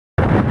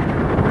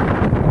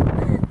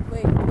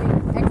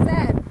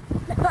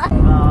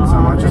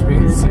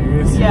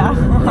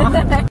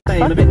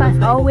fuck if I?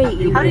 Oh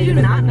wait, how did you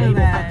not know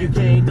that?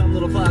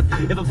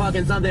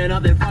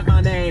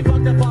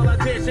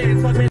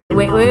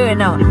 Wait,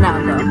 no, now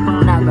go.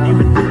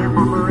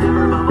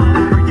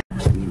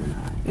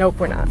 Nope,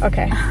 we're not.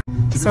 Okay.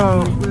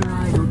 So.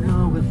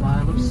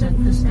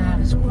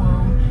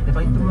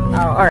 Oh,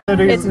 alright.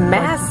 It's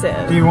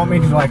massive. Do you want me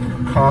to like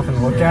cough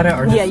and look at it,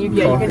 or yeah, you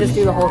can just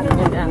do the whole thing.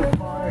 Yeah.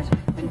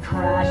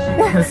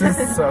 This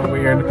is so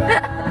weird.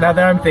 Now that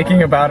I'm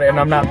thinking about it and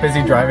I'm not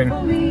busy driving.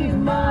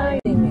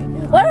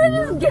 Why did I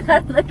just get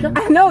out of the car?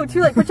 I know,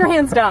 too. Like, put your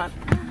hands down.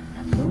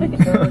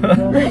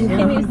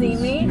 Can you see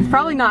me?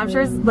 Probably not. I'm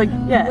sure it's like,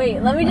 yeah.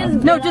 Wait, let me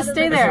just. No, just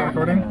stay there. Is it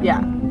recording?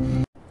 Yeah.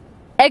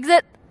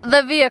 Exit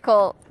the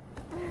vehicle.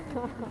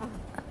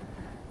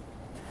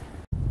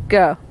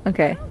 Go.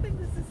 Okay. I don't think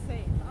this is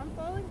safe. I'm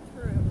falling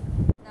through.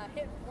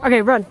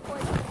 Okay, run.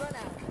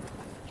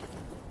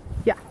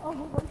 Yeah.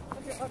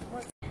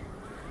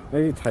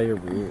 Maybe tie your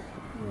boot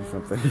or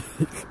something.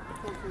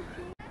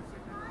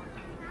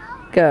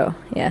 Go.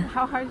 Yeah.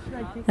 How hard should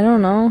I kick? I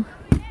don't know.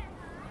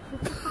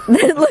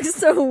 It looks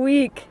so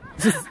weak.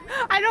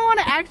 I don't want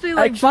to actually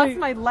like bust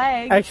my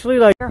leg. Actually,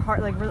 like. Your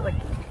heart, like, really, like.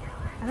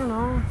 I don't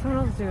know.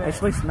 Someone else do it.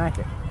 Actually, smack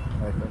it.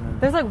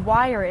 There's like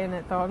wire in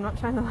it though. I'm not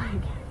trying to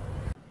like.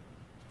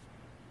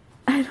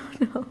 I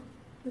don't know.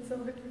 It's so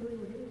really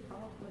weird,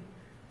 probably.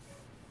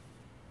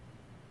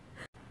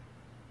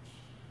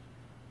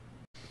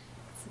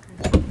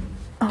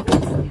 Oh, it's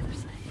the other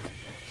side.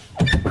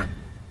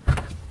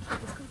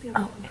 Let's go the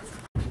other way.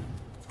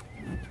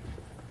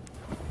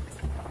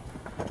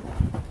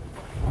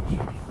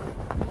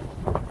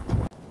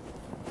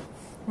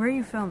 Where are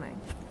you filming?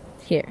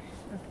 Here.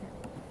 Okay.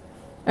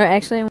 Or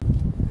actually.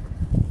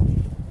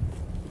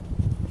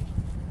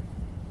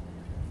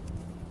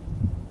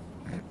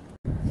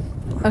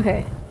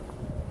 Okay.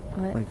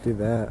 What? Like do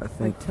that, I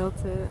think. Like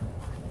tilt it.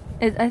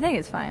 I think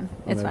it's fine.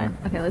 It's Whatever.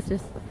 fine. Okay,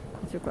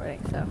 it's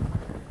recording, so.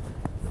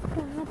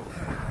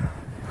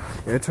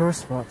 Get to our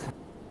spot.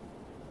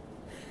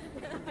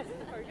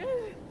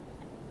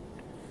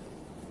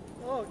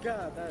 Oh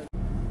god, that.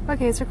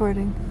 Okay, it's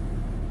recording.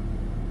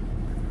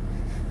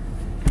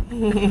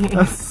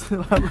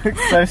 That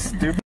looks so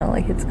stupid.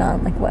 Like it's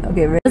gone. Like what?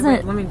 Okay, doesn't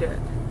it? Let me do it.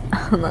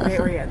 Hold on. Okay,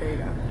 oh yeah, there you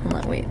go. Hold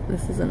on, wait.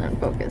 This isn't in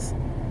focus.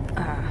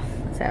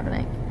 What's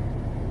happening?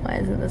 Why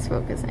isn't this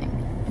focusing?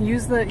 You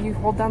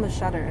hold down the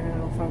shutter and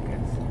it'll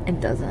focus. It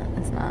doesn't.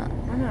 It's not.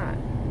 Why not?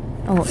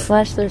 Oh,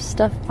 slash, there's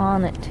stuff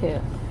on it too.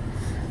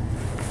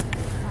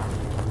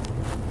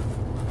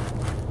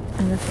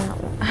 And it's not.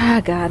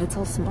 Ah, God, it's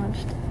all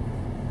smudged.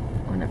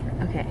 Whatever.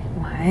 Okay.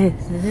 Why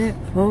isn't it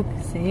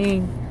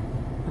focusing?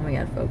 Oh my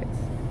God, focus.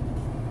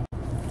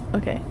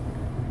 Okay.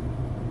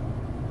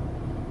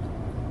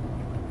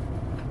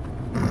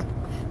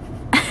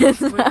 It's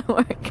not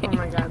working. Oh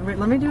my God! Wait,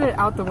 let me do it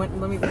out the window.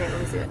 Let me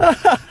see it.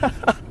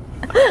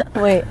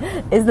 Wait,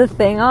 is the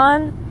thing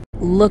on?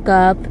 Look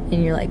up,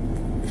 and you're like,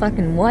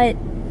 fucking what?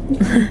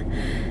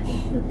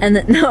 And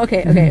then no,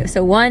 okay.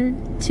 So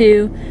 1,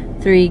 2,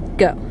 3,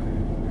 go.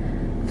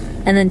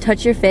 And then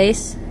touch your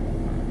face,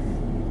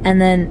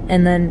 and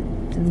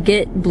then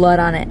get blood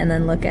on it, and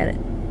then look at it.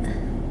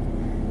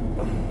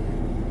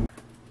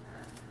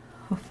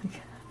 Oh my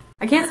God!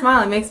 I can't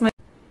smile. It makes my.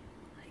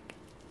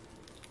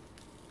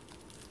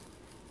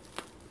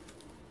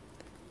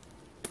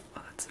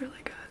 Oh, that's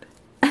really good.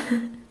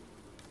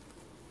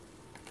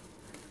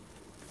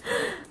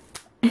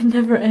 It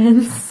never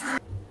ends.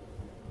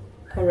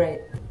 Oh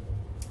right,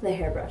 the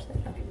hairbrush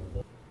thing. Okay.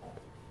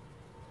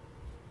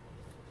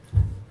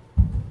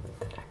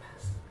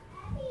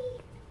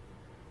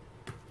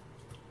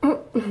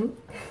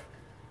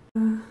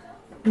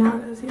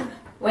 Not as yet.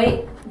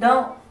 Wait,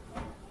 don't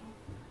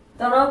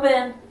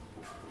open.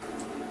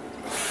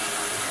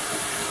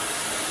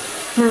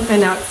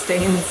 And now it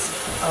stains.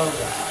 Oh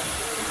God.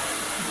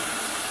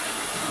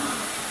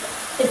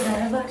 Is that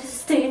about to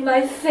stain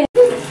my face?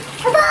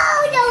 Oh,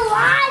 the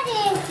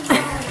water!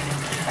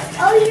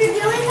 Oh, you're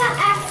doing an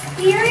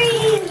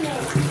experiment.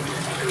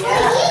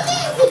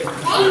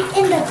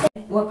 In the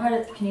What part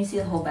of, can you see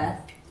the whole bath?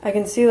 I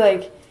can see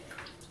like,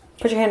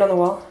 put your hand on the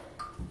wall.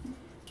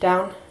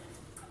 Down.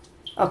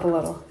 Up a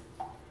little.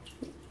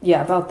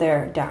 Yeah, about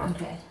there. Down.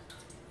 Okay.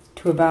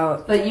 To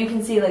about. But you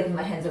can see like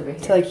my hands over here.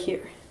 To like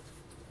here.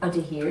 Oh,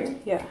 to here?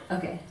 Yeah.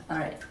 Okay. All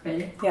right.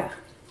 Ready? Yeah.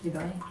 You're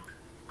going.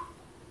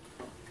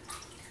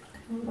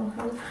 I don't know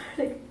how to.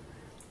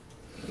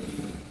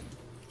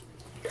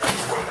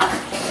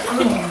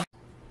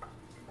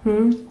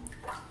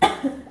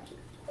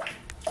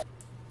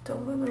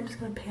 Don't worry, I'm just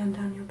gonna pan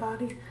down your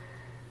body.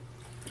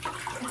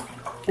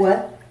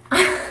 What?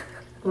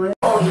 What?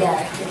 Oh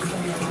yeah.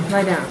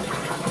 Lie down.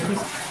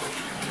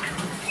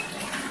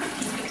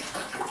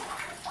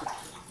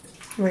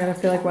 Oh my God, I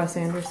feel like Wes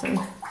Anderson.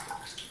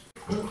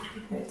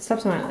 Stop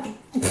smiling.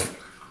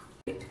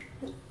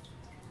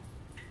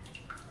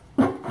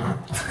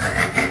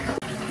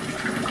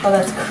 Oh,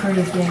 that's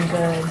crazy and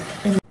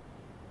good.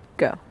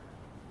 Go.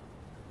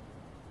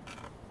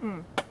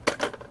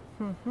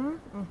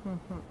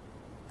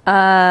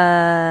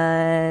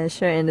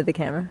 Sure, into the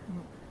camera.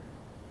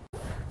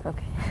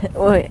 Okay.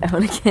 Wait, I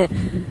wanna get.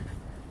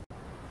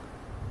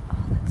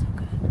 Oh, that's so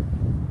good.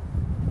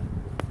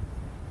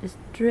 Just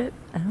drip.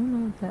 I don't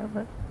know if that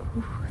would.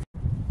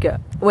 Go.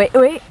 Wait,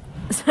 wait.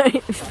 Sorry,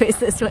 face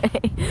this way.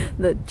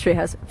 The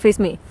treehouse. Face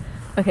me.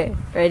 Okay,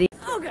 ready?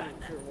 Oh god.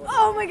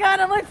 Oh my god,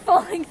 I'm like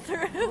falling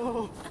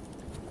through.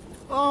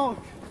 Oh.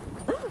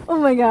 Oh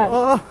my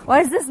god. Why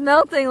is this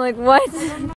melting? Like what?